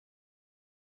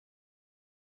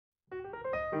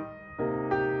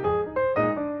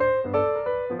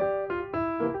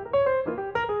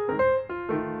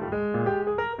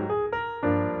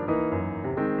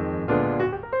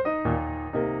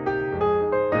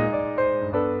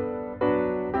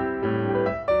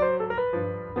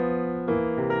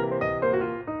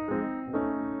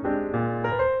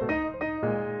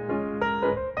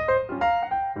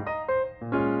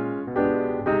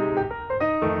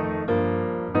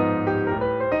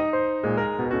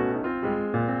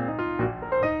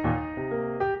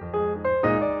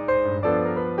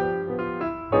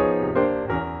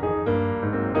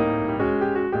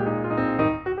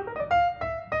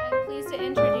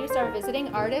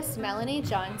artist Melanie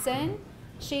Johnson.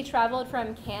 She traveled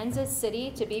from Kansas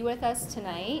City to be with us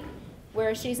tonight,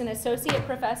 where she's an associate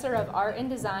professor of art and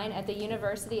design at the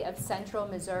University of Central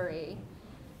Missouri.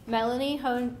 Melanie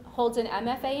holds an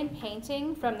MFA in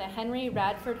painting from the Henry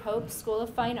Radford Hope School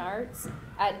of Fine Arts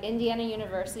at Indiana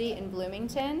University in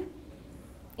Bloomington.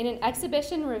 In an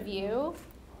exhibition review,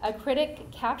 a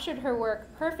critic captured her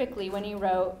work perfectly when he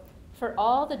wrote, "For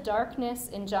all the darkness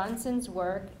in Johnson's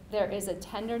work, there is a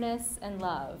tenderness and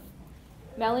love."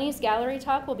 Melanie's gallery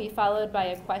talk will be followed by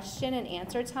a question and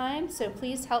answer time, so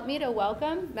please help me to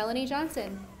welcome Melanie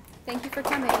Johnson. Thank you for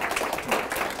coming.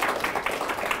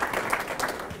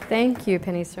 Thank you,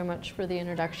 Penny, so much for the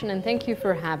introduction, and thank you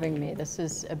for having me. This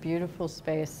is a beautiful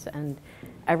space, and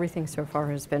everything so far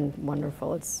has been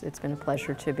wonderful. It's been a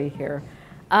pleasure to be here.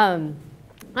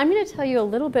 I'm going to tell you a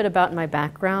little bit about my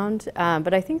background,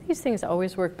 but I think these things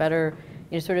always work better,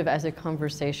 sort of as a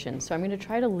conversation. So I'm going to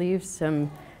try to leave some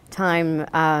time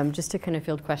just to kind of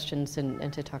field questions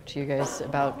and to talk to you guys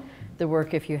about the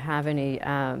work if you have any,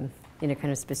 kind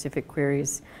of specific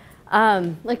queries.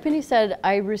 Like Penny said,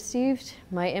 I received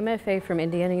my MFA from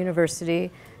Indiana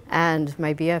University and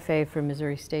my BFA from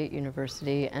Missouri State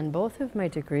University, and both of my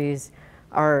degrees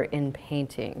are in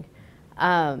painting.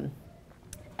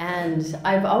 And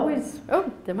I've always,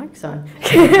 oh, the mic's on.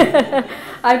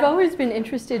 I've always been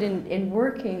interested in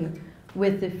working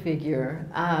with the figure.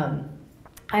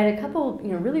 I had a couple,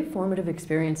 really formative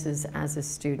experiences as a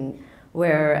student,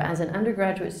 where as an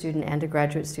undergraduate student and a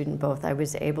graduate student both, I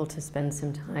was able to spend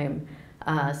some time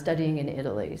studying in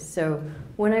Italy. So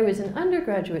when I was an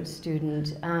undergraduate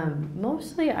student,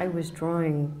 mostly I was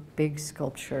drawing big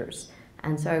sculptures.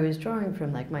 And so I was drawing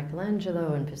from like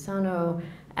Michelangelo and Pisano,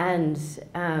 and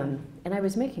I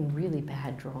was making really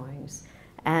bad drawings.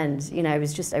 And I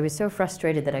was so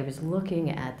frustrated that I was looking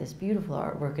at this beautiful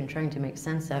artwork and trying to make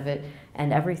sense of it,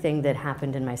 and everything that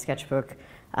happened in my sketchbook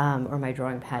or my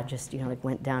drawing pad just like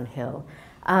went downhill.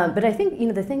 But I think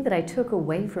the thing that I took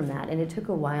away from that, and it took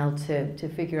a while to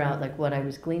figure out like what I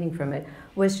was gleaning from it,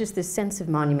 was just this sense of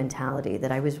monumentality,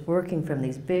 that I was working from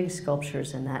these big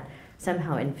sculptures, and that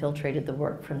somehow infiltrated the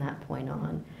work from that point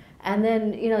on. And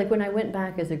then, like when I went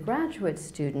back as a graduate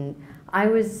student, I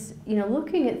was,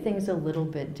 looking at things a little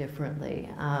bit differently.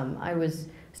 I was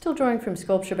still drawing from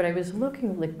sculpture, but I was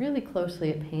looking like really closely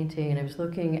at painting, and I was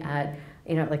looking at,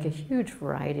 like a huge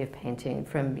variety of painting,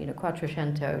 from,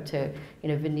 Quattrocento to,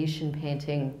 Venetian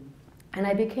painting. And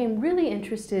I became really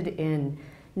interested in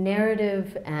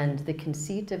narrative and the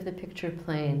conceit of the picture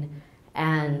plane,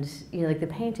 and, like the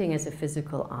painting as a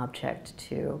physical object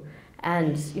too.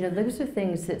 And those are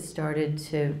things that started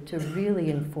to really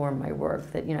inform my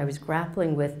work, that I was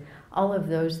grappling with all of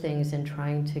those things and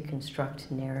trying to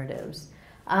construct narratives.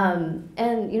 And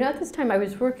at this time I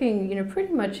was working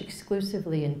pretty much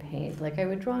exclusively in paint. Like I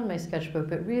would draw in my sketchbook,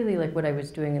 but really like what I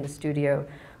was doing in the studio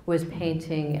was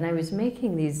painting, and I was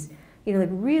making these like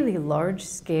really large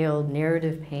scale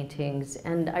narrative paintings,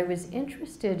 and I was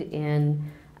interested in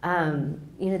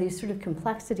these sort of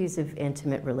complexities of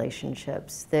intimate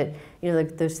relationships, that,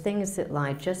 like those things that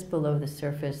lie just below the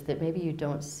surface that maybe you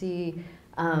don't see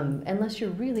unless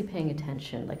you're really paying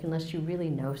attention, like unless you really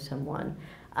know someone.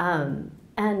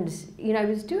 And, I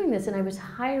was doing this, and I was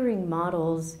hiring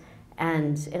models,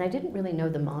 and I didn't really know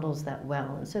the models that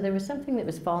well. And so there was something that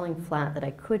was falling flat, that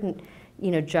I couldn't,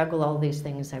 juggle all these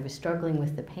things. I was struggling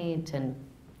with the paint and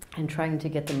trying to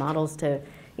get the models to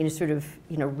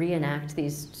reenact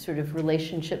these sort of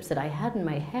relationships that I had in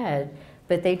my head,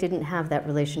 but they didn't have that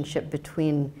relationship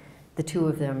between the two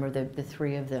of them or the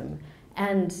three of them.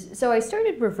 And so I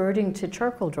started reverting to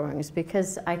charcoal drawings,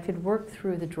 because I could work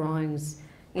through the drawings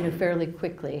fairly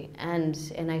quickly. And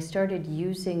I started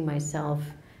using myself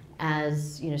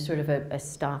as sort of a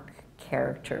stock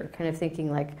character, kind of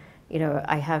thinking like,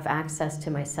 I have access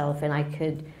to myself, and I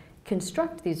could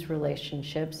construct these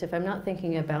relationships. If I'm not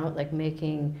thinking about like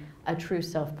making a true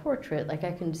self-portrait, like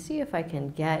I can see if I can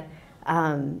get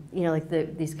like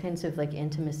these kinds of like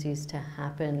intimacies to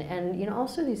happen, and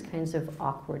also these kinds of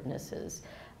awkwardnesses.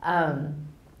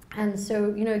 And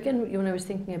so again, when I was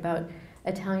thinking about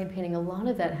Italian painting, a lot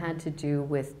of that had to do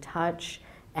with touch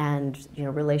and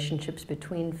relationships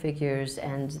between figures,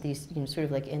 and these sort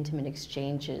of like intimate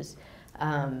exchanges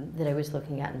that I was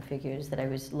looking at in figures, that I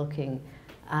was looking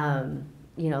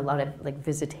a lot of like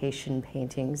visitation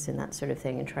paintings and that sort of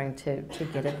thing, and trying to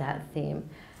get at that theme.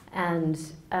 And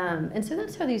so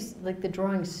that's how these, like the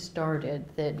drawings started,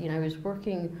 that, I was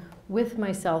working with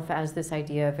myself as this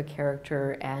idea of a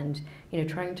character, and,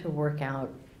 trying to work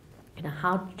out,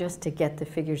 how just to get the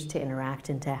figures to interact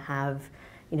and to have,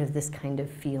 this kind of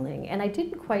feeling. And I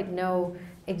didn't quite know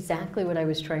exactly what I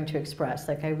was trying to express.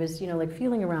 Like I was, like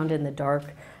feeling around in the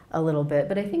dark a little bit.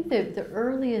 But I think the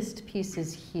earliest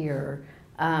pieces here,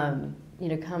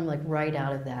 come like right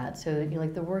out of that. So,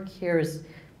 like the work here is,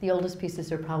 the oldest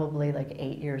pieces are probably like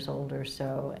 8 years old or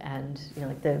so, and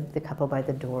like the couple by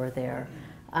the door there.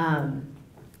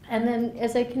 And then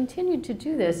as I continued to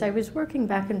do this, I was working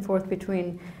back and forth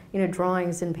between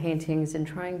drawings and paintings and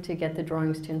trying to get the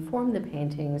drawings to inform the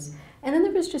paintings. And then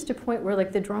there was just a point where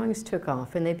like the drawings took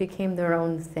off and they became their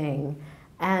own thing.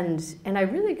 And I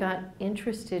really got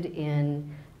interested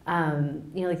in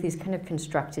like these kind of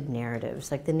constructed narratives.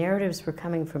 Like the narratives were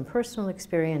coming from personal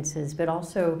experiences, but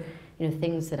also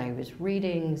things that I was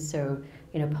reading, so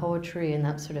poetry and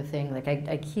that sort of thing. Like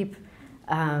I keep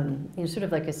sort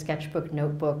of like a sketchbook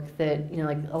notebook that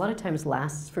like a lot of times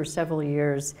lasts for several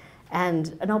years,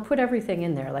 and I'll put everything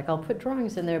in there. Like I'll put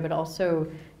drawings in there, but also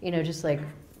just like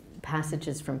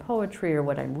passages from poetry or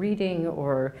what I'm reading,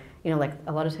 or like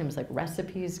a lot of times like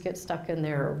recipes get stuck in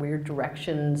there, or weird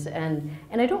directions, and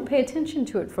I don't pay attention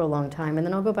to it for a long time, and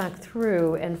then I'll go back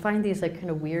through and find these like kind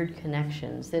of weird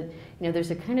connections that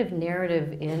there's a kind of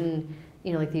narrative in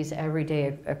like these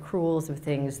everyday accruals of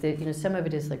things that some of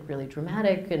it is like really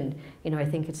dramatic, and I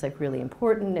think it's like really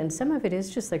important, and some of it is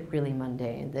just like really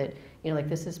mundane, that like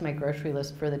this is my grocery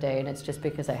list for the day, and it's just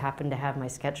because I happen to have my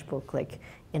sketchbook like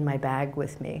in my bag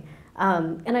with me.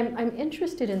 And I'm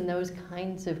interested in those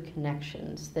kinds of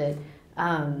connections, that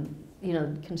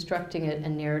constructing a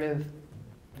narrative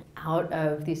out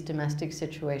of these domestic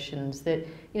situations that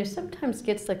sometimes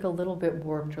gets like a little bit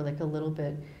warped, or like a little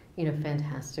bit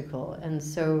fantastical. And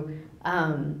so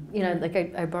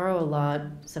like I borrow a lot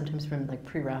sometimes from like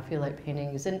pre-Raphaelite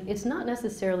paintings, and it's not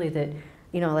necessarily that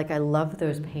like I love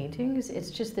those paintings,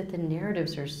 it's just that the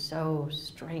narratives are so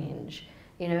strange.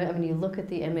 I mean, you look at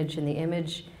the image, and the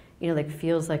image like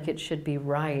feels like it should be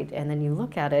right, and then you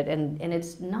look at it and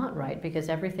it's not right, because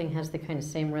everything has the kind of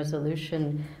same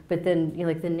resolution, but then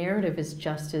like the narrative is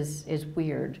just as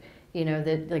weird,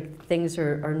 that like things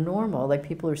are normal, like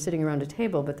people are sitting around a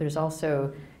table, but there's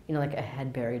also like a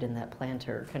head buried in that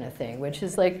planter kind of thing, which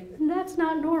is like, that's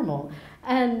not normal.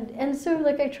 And so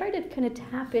like I try to kind of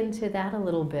tap into that a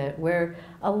little bit, where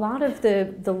a lot of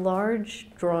the large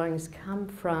drawings come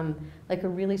from like a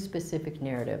really specific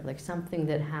narrative, like something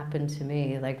that happened to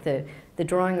me. Like the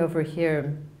drawing over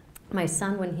here, my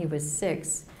son, when he was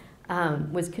 6,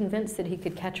 was convinced that he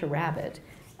could catch a rabbit.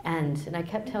 And I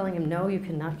kept telling him, no, you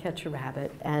cannot catch a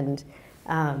rabbit. And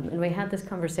we had this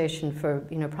conversation for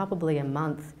probably a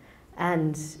month.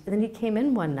 And then he came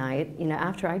in one night,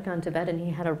 after I'd gone to bed, and he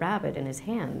had a rabbit in his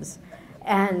hands.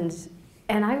 And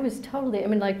I was totally, I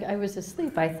mean, like I was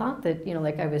asleep. I thought that,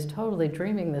 like I was totally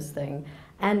dreaming this thing.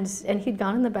 And he'd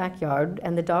gone in the backyard,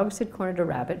 and the dogs had cornered a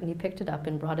rabbit, and he picked it up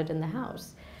and brought it in the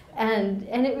house. And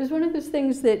it was one of those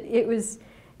things that it was,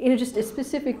 just a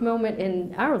specific moment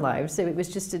in our lives. So it was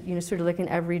just, sort of like an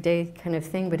everyday kind of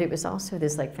thing, but it was also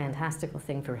this like fantastical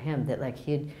thing for him, that like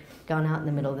he had gone out in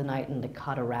the middle of the night and like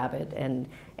caught a rabbit, and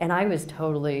I was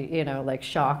totally, like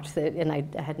shocked that, and I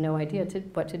had no idea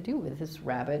what to do with this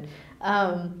rabbit.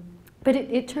 But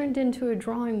it turned into a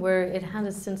drawing where it had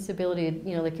a sensibility,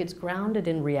 like it's grounded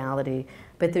in reality,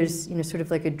 but there's, sort of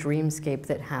like a dreamscape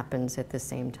that happens at the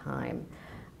same time.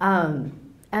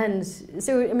 And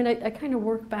so, I mean, I kind of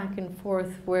work back and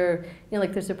forth where,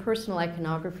 like there's a personal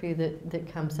iconography that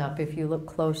comes up. If you look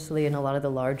closely in a lot of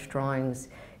the large drawings,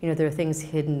 there are things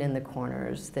hidden in the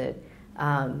corners that,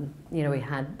 we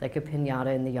had like a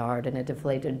piñata in the yard and a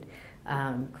deflated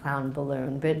clown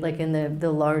balloon. But like in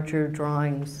the larger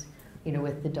drawings,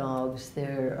 with the dogs,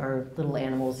 there are little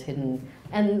animals hidden.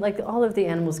 And like all of the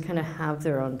animals kind of have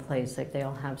their own place. Like they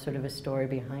all have sort of a story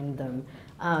behind them.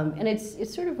 And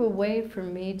it's sort of a way for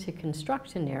me to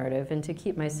construct a narrative and to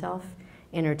keep myself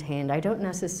entertained. I don't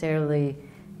necessarily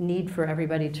need for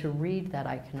everybody to read that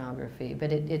iconography,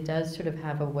 but it does sort of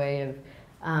have a way of,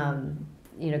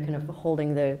 kind of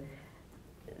holding the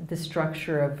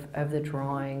structure of the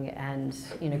drawing and,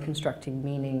 constructing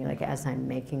meaning like as I'm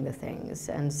making the things.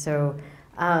 And so,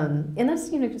 and that's,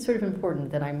 sort of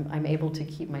important that I'm able to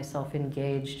keep myself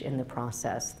engaged in the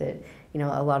process, that,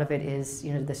 a lot of it is,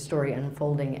 the story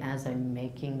unfolding as I'm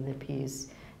making the piece.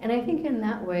 And I think in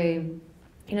that way,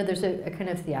 there's a kind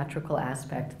of theatrical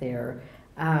aspect there,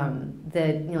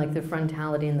 that, like the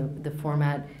frontality and the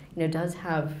format, does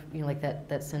have, like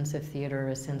that sense of theater,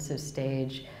 a sense of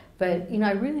stage. But,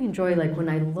 I really enjoy, like, when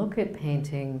I look at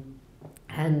painting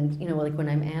and, like when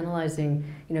I'm analyzing,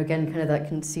 again, kind of that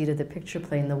conceit of the picture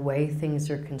plane, the way things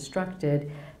are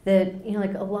constructed, that, you know,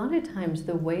 like a lot of times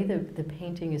the way the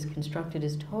painting is constructed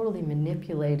is totally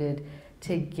manipulated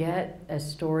to get a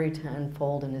story to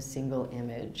unfold in a single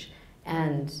image.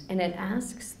 And it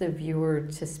asks the viewer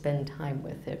to spend time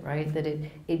with it, right? That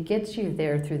it gets you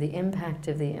there through the impact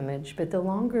of the image, but the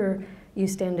longer you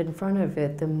stand in front of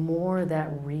it, the more that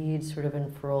reed sort of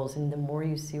unfurls and the more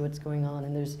you see what's going on.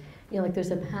 And there's, you know, like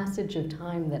there's a passage of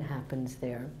time that happens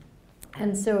there.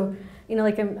 And so, you know,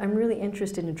 like I'm really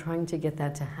interested in trying to get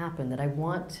that to happen, that I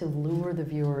want to lure the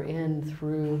viewer in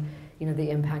through, you know, the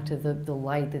impact of the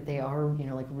light, that they are, you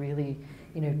know, like really,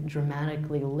 you know,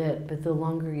 dramatically lit. But the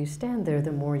longer you stand there,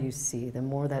 the more you see, the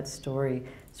more that story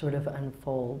sort of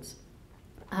unfolds.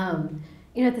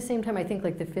 You know, at the same time, I think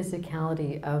like the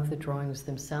physicality of the drawings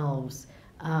themselves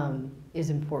is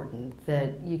important.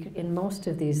 That you can, in most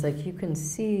of these, like you can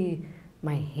see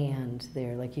my hand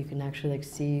there, like you can actually like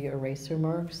see eraser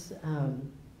marks.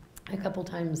 A couple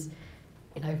times,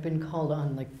 and I've been called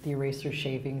on like the eraser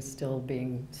shavings still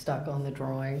being stuck on the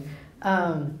drawing.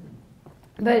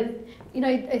 But you know,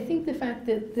 I think the fact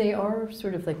that they are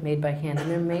sort of like made by hand and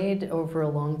they're made over a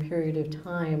long period of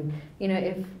time, you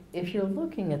know, if you're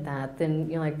looking at that, then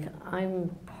you're like, I'm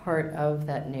part of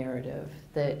that narrative.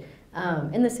 That,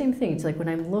 and the same thing, it's like when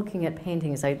I'm looking at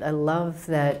paintings, I love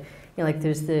that, you know, like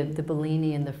there's the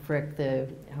Bellini and the Frick,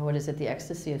 what is it, the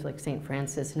Ecstasy of like St.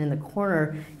 Francis, and in the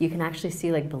corner, you can actually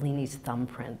see like Bellini's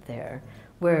thumbprint there,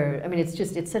 where, I mean,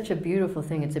 it's such a beautiful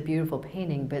thing, it's a beautiful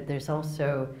painting, but there's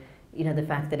also, you know, the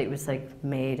fact that it was like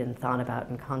made and thought about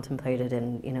and contemplated,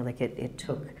 and, you know, like it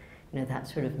took, you know, that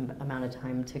sort of amount of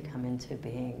time to come into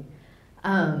being.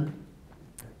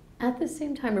 At the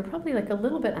same time, or probably like a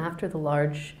little bit after the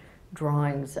large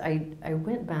drawings, I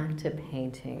went back to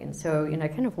painting. And so, you know, I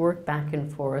kind of worked back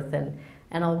and forth, and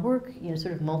I'll work, you know,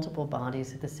 sort of multiple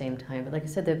bodies at the same time. But like I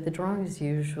said, the drawings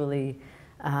usually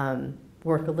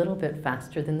work a little bit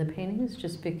faster than the paintings,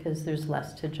 just because there's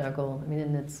less to juggle. I mean,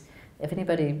 and it's, if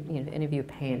anybody, you know, any of you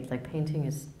paint, like painting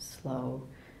is slow,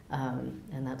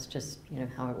 and that's just, you know,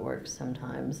 how it works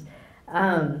sometimes.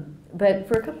 But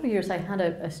for a couple of years, I had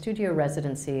a studio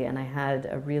residency, and I had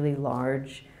a really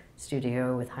large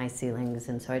studio with high ceilings,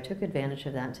 and so I took advantage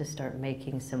of that to start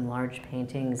making some large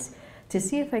paintings to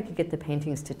see if I could get the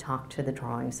paintings to talk to the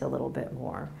drawings a little bit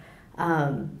more.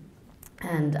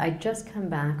 And I'd just come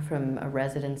back from a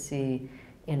residency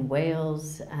in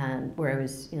Wales, and where I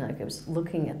was, you know, like I was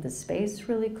looking at the space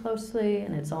really closely,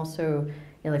 and it's also,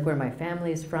 you know, like where my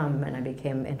family is from, and I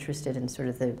became interested in sort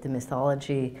of the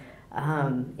mythology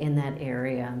in that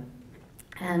area.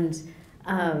 And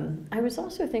I was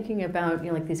also thinking about,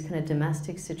 you know, like these kind of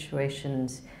domestic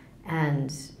situations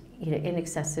and, you know,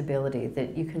 inaccessibility,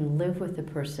 that you can live with a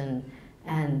person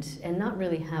and not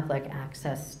really have like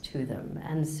access to them.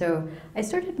 And so I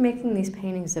started making these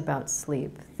paintings about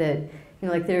sleep, that, you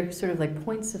know, like they're sort of like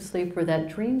points of sleep where that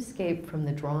dreamscape from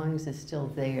the drawings is still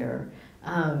there.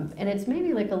 And it's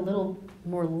maybe like a little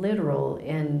more literal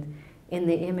in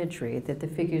the imagery, that the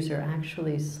figures are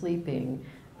actually sleeping,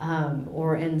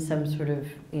 or in some sort of,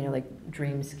 you know, like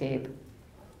dreamscape.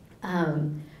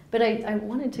 But I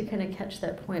wanted to kind of catch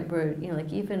that point where, you know,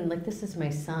 like even, like this is my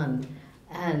son,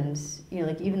 and, you know,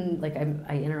 like even, like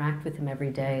I interact with him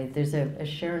every day. There's a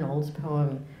Sharon Olds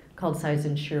poem called Sighs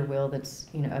and Sheer Will that's,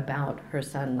 you know, about her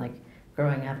son, like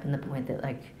growing up, and the point that,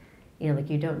 like, you know, like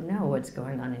you don't know what's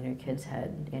going on in your kid's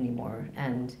head anymore.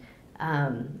 And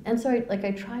so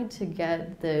I tried to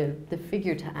get the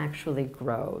figure to actually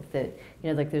grow, that, you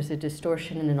know, like there's a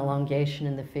distortion and an elongation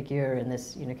in the figure, and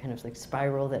this, you know, kind of like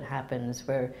spiral that happens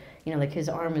where, you know, like his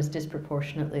arm is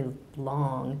disproportionately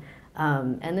long,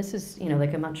 and this is, you know,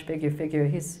 like a much bigger figure.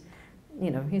 He's, you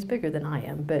know, he's bigger than I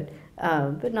am, but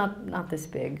not this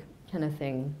big kind of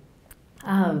thing.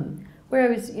 Where I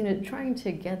was, you know, trying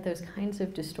to get those kinds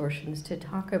of distortions to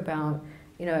talk about,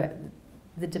 you know,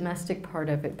 the domestic part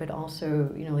of it, but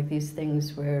also, you know, like these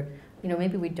things where, you know,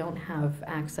 maybe we don't have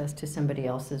access to somebody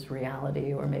else's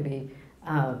reality, or maybe,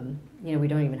 you know, we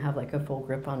don't even have like a full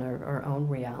grip on our own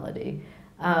reality.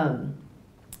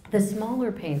 The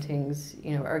smaller paintings,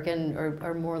 you know,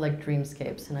 are more like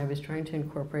dreamscapes, and I was trying to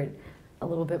incorporate a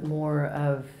little bit more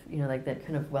of, you know, like that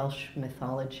kind of Welsh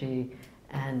mythology,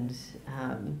 and,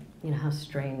 you know, how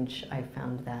strange I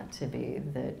found that to be,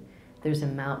 that there's a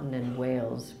mountain in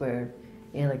Wales where,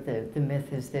 you know, like the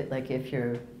myth is that, like, if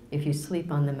you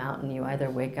sleep on the mountain, you either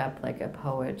wake up like a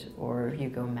poet or you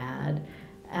go mad.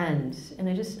 And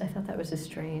I thought that was a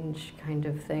strange kind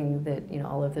of thing, that, you know,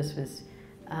 all of this was,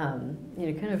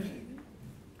 you know, kind of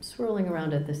swirling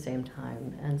around at the same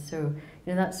time. And so,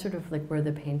 you know, that's sort of like where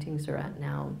the paintings are at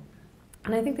now.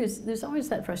 And I think there's always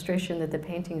that frustration that the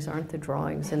paintings aren't the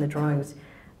drawings, and the drawings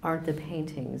aren't the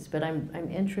paintings, but I'm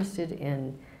interested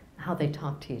in how they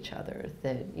talk to each other,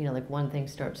 that, you know, like one thing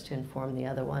starts to inform the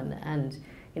other one. And,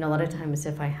 you know, a lot of times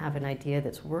if I have an idea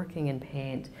that's working in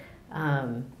paint,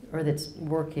 or that's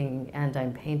working and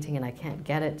I'm painting and I can't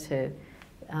get it to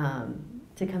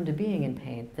come to being in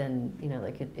paint, then, you know,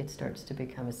 like it starts to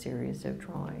become a series of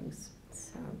drawings.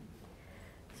 So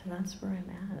that's where I'm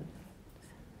at.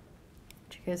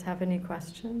 Do you guys have any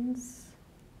questions?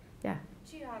 Yeah.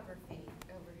 Geography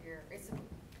over here, it's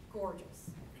gorgeous.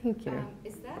 Thank you.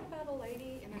 Is that about a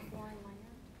lady in a foreign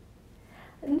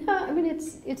land? No, I mean,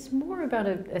 it's more about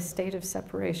a state of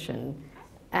separation.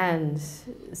 And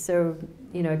so,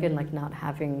 you know, again, like not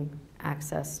having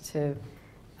access to,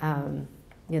 you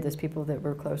know, those people that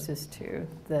we're closest to.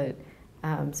 That,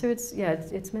 so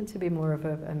it's meant to be more of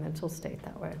a mental state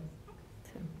that way.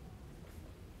 So.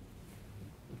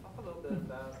 Talk a little bit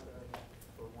about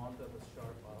for want of a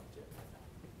sharp object.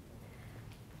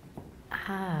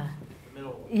 The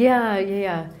middle one.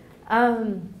 Yeah.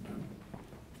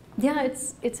 Yeah,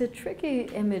 it's a tricky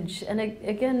image, and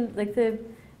again, like the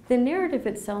narrative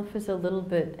itself is a little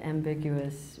bit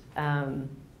ambiguous. And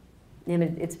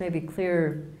it's maybe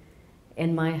clear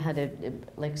in my head,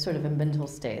 like sort of a mental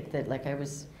state that like I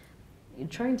was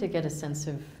trying to get a sense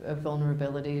of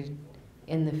vulnerability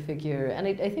in the figure, and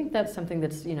I think that's something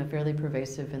that's, you know, fairly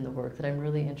pervasive in the work, that I'm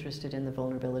really interested in the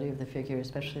vulnerability of the figure,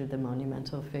 especially the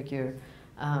monumental figure,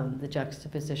 the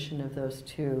juxtaposition of those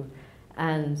two.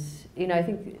 And, you know, I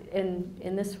think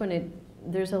in this one,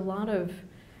 there's a lot of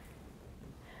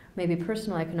maybe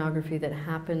personal iconography that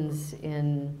happens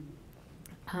in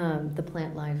the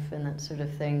plant life and that sort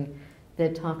of thing,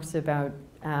 that talks about,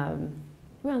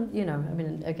 well, you know, I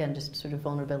mean, again, just sort of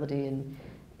vulnerability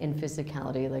in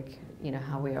physicality, like, you know,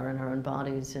 how we are in our own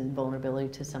bodies, and vulnerability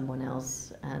to someone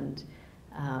else, and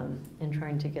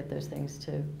trying to get those things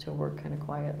to work kind of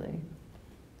quietly.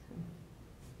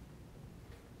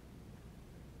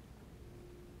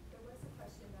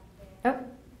 Oh.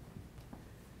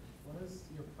 What is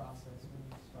your process when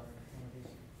you start one of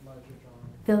these larger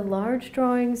drawings? The large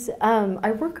drawings,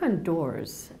 I work on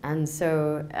doors, and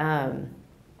so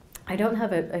I don't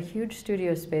have a huge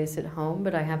studio space at home,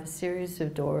 but I have a series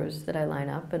of doors that I line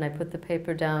up, and I put the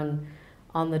paper down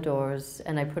on the doors,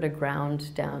 and I put a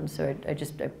ground down. So I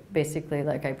basically,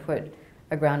 like, I put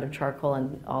a ground of charcoal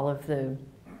on all of the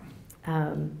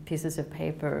pieces of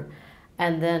paper.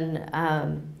 And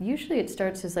then usually it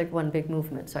starts as like one big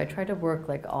movement. So I try to work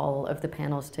like all of the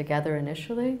panels together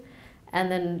initially.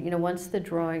 And then, you know, once the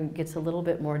drawing gets a little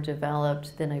bit more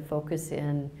developed, then I focus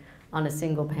in on a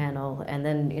single panel. And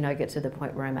then, you know, I get to the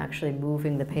point where I'm actually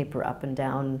moving the paper up and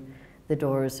down the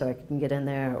doors so I can get in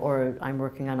there, or I'm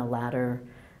working on a ladder.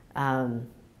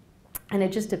 And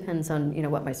it just depends on, you know,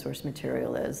 what my source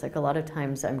material is. Like a lot of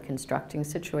times I'm constructing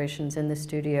situations in the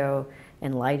studio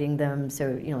and lighting them. So,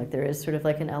 you know, like there is sort of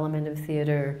like an element of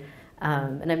theater.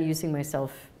 And I'm using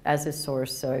myself as a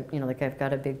source. So, you know, like I've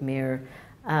got a big mirror.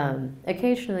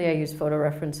 Occasionally I use photo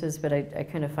references, but I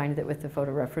kind of find that with the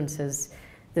photo references,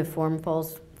 the form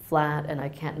falls flat and I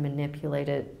can't manipulate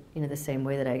it, you know, the same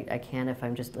way that I can if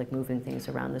I'm just like moving things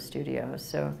around the studio.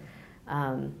 So,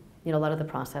 you know, a lot of the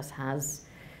process has,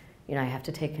 you know, I have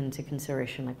to take into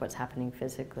consideration like what's happening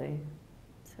physically.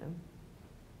 So,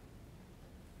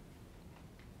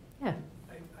 yeah.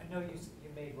 I know you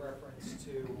made reference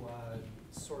to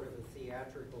sort of a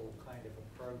theatrical kind of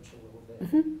approach a little bit.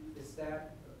 Mm-hmm. Is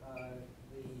that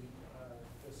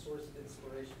the source of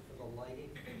inspiration for the lighting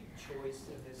choice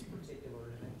in this particular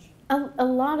image? A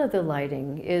lot of the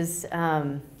lighting is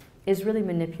really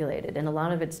manipulated, and a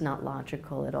lot of it's not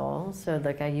logical at all. So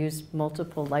like I use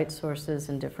multiple light sources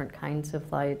and different kinds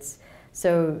of lights.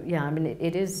 So yeah, I mean,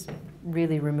 it is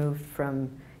really removed from,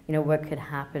 you know, what could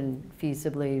happen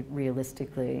feasibly,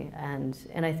 realistically. And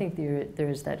I think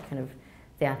there's that kind of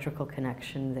theatrical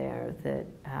connection there that,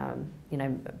 you know,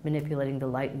 I'm manipulating the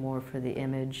light more for the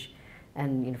image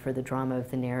and, you know, for the drama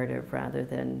of the narrative rather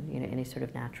than, you know, any sort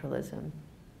of naturalism.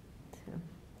 So.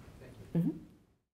 Thank you. Mm-hmm.